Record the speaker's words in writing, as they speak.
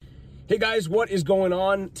Hey guys, what is going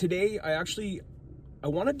on today? I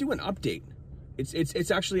want to do an update.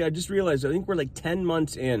 It's actually, I just realized, I think we're like 10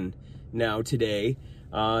 months in now today.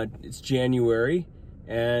 It's January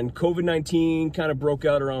and COVID-19 kind of broke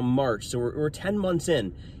out around March. So we're 10 months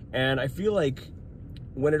in. And I feel like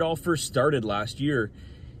when it all first started last year,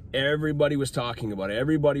 everybody was talking about it.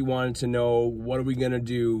 Everybody wanted to know, what are we going to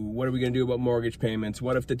do? What are we going to do about mortgage payments?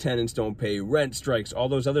 What if the tenants don't pay? Rent strikes, all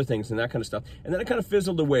those other things and that kind of stuff. And then it kind of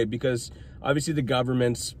fizzled away because obviously the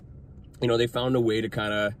governments, they found a way to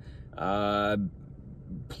kind of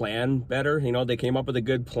plan better. They came up with a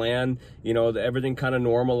good plan. Everything kind of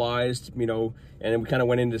normalized, and then we kind of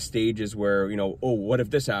went into stages where, oh, what if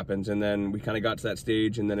this happens? And then we kind of got to that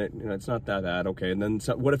stage and then it's not that bad. Okay. And then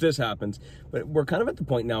what if this happens? But we're kind of at the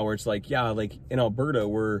point now where it's like, yeah, like in Alberta,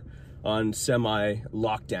 we're on semi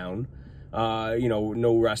lockdown,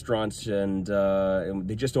 no restaurants and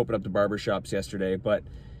they just opened up the barbershops yesterday, but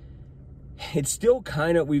it's still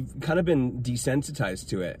we've kind of been desensitized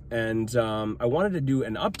to it. And I wanted to do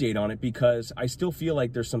an update on it because I still feel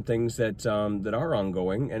like there's some things that are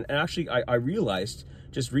ongoing. And actually, I realized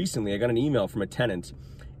just recently, I got an email from a tenant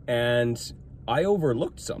and I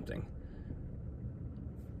overlooked something.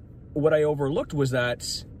 What I overlooked was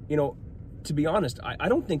that, to be honest, I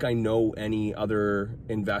don't think I know any other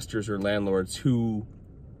investors or landlords who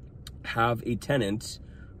have a tenant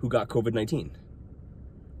who got COVID-19.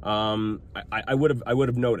 I would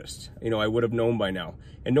have noticed, I would have known by now,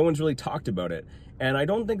 and no one's really talked about it. And I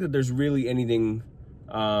don't think that there's really anything,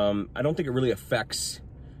 I don't think it really affects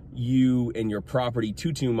you and your property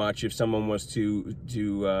too much if someone was to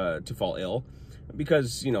fall ill,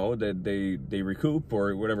 because, they recoup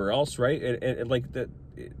or whatever else, right?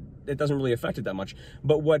 It doesn't really affect it that much.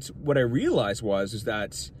 But what I realized is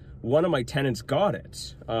that one of my tenants got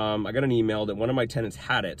it. I got an email that one of my tenants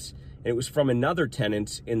had it. And it was from another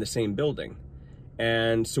tenant in the same building.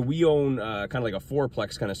 And so we own kind of like a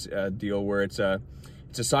fourplex kind of deal where it's a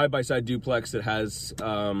side-by-side duplex that has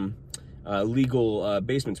legal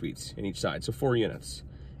basement suites in each side, so 4 units.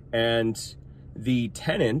 And the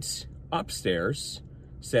tenant upstairs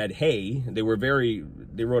said, hey, they wrote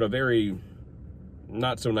a very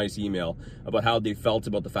not so nice email about how they felt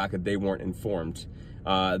about the fact that they weren't informed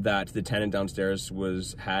that the tenant downstairs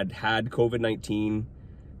had COVID-19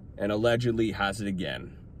 and allegedly has it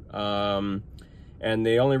again. And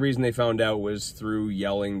the only reason they found out was through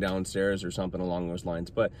yelling downstairs or something along those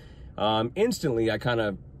lines. But instantly I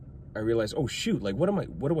realized, oh shoot, like what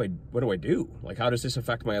do I do? Like, how does this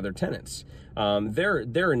affect my other tenants?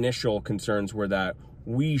 Their initial concerns were that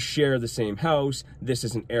we share the same house. This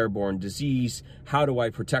is an airborne disease. How do I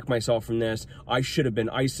protect myself from this? I should have been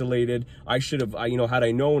isolated. I should have, had I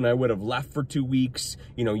known, I would have left for 2 weeks.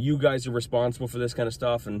 You guys are responsible for this kind of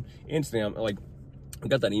stuff. And instantly, I'm like, I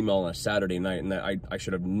got that email on a Saturday night, and that I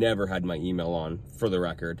should have never had my email on, for the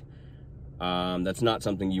record. That's not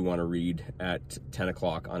something you want to read at 10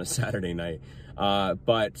 o'clock on a Saturday night.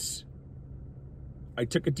 But I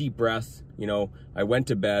took a deep breath, I went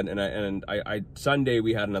to bed, and I Sunday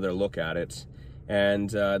we had another look at it, and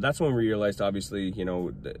that's when we realized, obviously,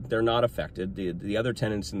 they're not affected. The other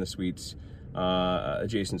tenants in the suites,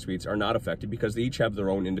 adjacent suites, are not affected because they each have their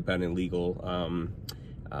own independent legal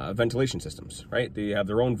ventilation systems, right? They have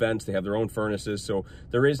their own vents, they have their own furnaces, so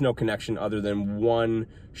there is no connection other than one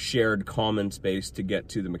shared common space to get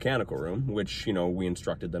to the mechanical room, which, we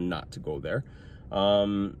instructed them not to go there.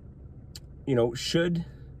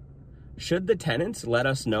 Should the tenants let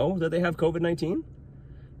us know that they have COVID-19?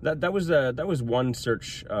 That was one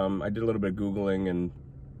search. I did a little bit of Googling and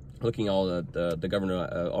looking all the governor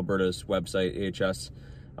Alberta's website, AHS,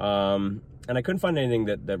 and I couldn't find anything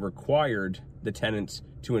that required the tenants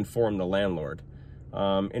to inform the landlord.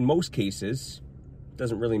 In most cases, it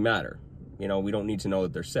doesn't really matter. We don't need to know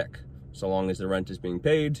that they're sick, so long as the rent is being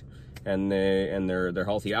paid and they're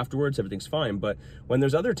healthy afterwards, everything's fine. But when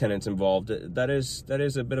there's other tenants involved, that is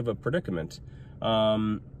a bit of a predicament.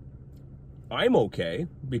 I'm okay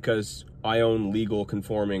because I own legal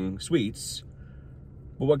conforming suites.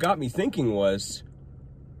 But what got me thinking was,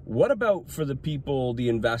 what about for the people, the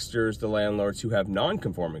investors, the landlords who have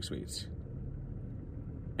non-conforming suites?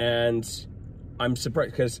 And I'm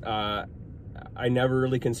surprised because I never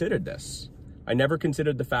really considered this. I never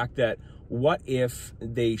considered the fact that, what if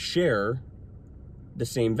they share the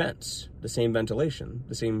same vents, the same ventilation,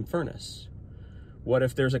 the same furnace? What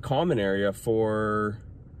if there's a common area for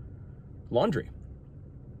laundry?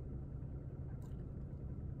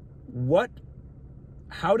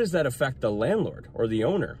 How does that affect the landlord or the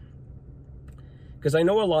owner? Because I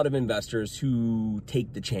know a lot of investors who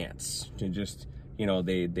take the chance to just,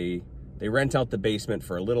 they They rent out the basement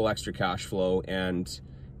for a little extra cash flow, and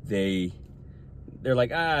they're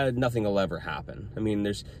like, nothing will ever happen. I mean,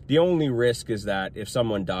 the only risk is that if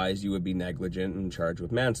someone dies, you would be negligent and charged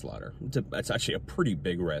with manslaughter. That's actually a pretty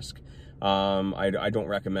big risk. I don't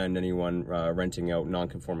recommend anyone renting out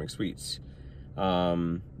non-conforming suites.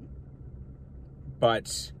 But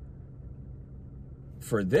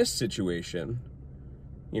for this situation,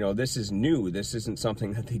 this is new. This isn't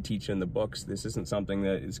something that they teach in the books. This isn't something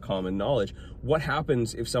that is common knowledge. What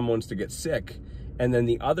happens if someone's to get sick and then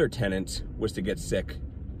the other tenant was to get sick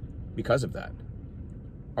because of that?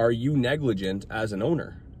 Are you negligent as an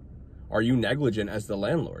owner? Are you negligent as the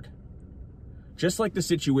landlord? Just like the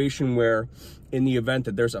situation where, in the event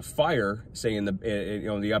that there's a fire, say in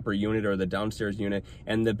the upper unit or the downstairs unit,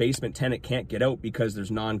 and the basement tenant can't get out because there's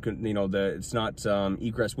it's not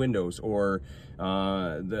egress windows, or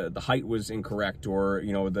the height was incorrect, or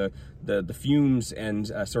the fumes and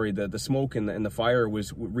the smoke and the fire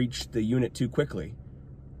reached the unit too quickly.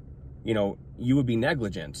 You would be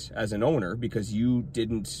negligent as an owner because you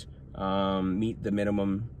didn't meet the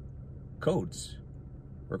minimum codes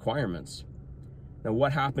requirements. Now,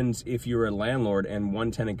 what happens if you're a landlord and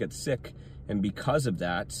one tenant gets sick, and because of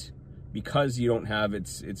that, because you don't have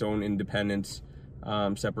its own independent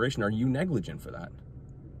separation, are you negligent for that?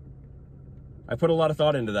 I put a lot of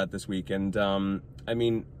thought into that this week, and I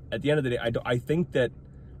mean, at the end of the day, I don't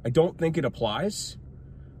think it applies,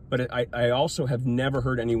 but I also have never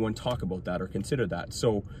heard anyone talk about that or consider that.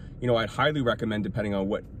 So, I'd highly recommend, depending on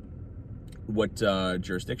what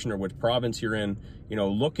jurisdiction or what province you're in,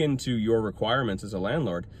 look into your requirements as a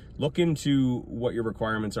landlord. Look into what your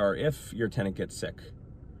requirements are if your tenant gets sick.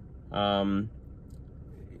 We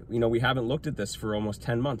haven't looked at this for almost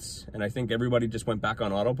 10 months, and I think everybody just went back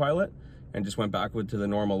on autopilot and just went back to the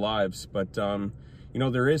normal lives. But,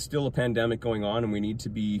 there is still a pandemic going on, and we need to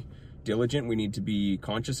be diligent. We need to be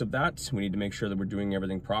conscious of that. We need to make sure that we're doing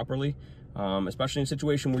everything properly. Especially in a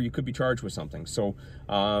situation where you could be charged with something. So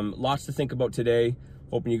lots to think about today.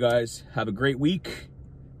 Hoping you guys have a great week.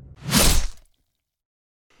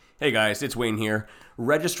 Hey guys, it's Wayne here.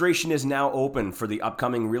 Registration is now open for the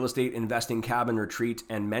upcoming Real Estate Investing Cabin Retreat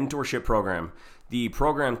and Mentorship Program. The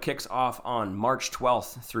program kicks off on March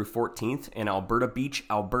 12th through 14th in Alberta Beach,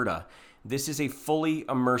 Alberta. This is a fully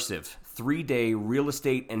immersive 3-day real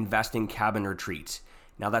estate investing cabin retreat.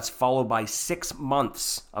 Now that's followed by 6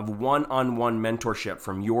 months of one-on-one mentorship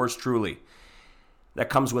from yours truly. That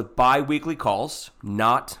comes with bi-weekly calls,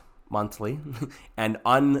 not monthly, and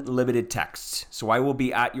unlimited texts. So I will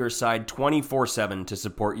be at your side 24/7 to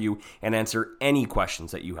support you and answer any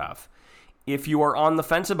questions that you have. If you are on the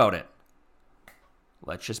fence about it,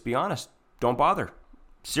 let's just be honest. Don't bother.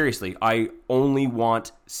 Seriously, I only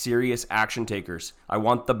want serious action takers. I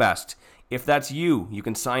want the best. If that's you, you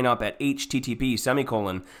can sign up at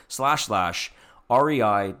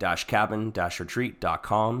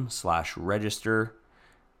http://rei-cabin-retreat.com/register.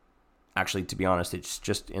 Actually, to be honest, it's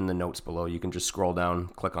just in the notes below. You can just scroll down,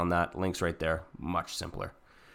 click on that. Link's right there. Much simpler.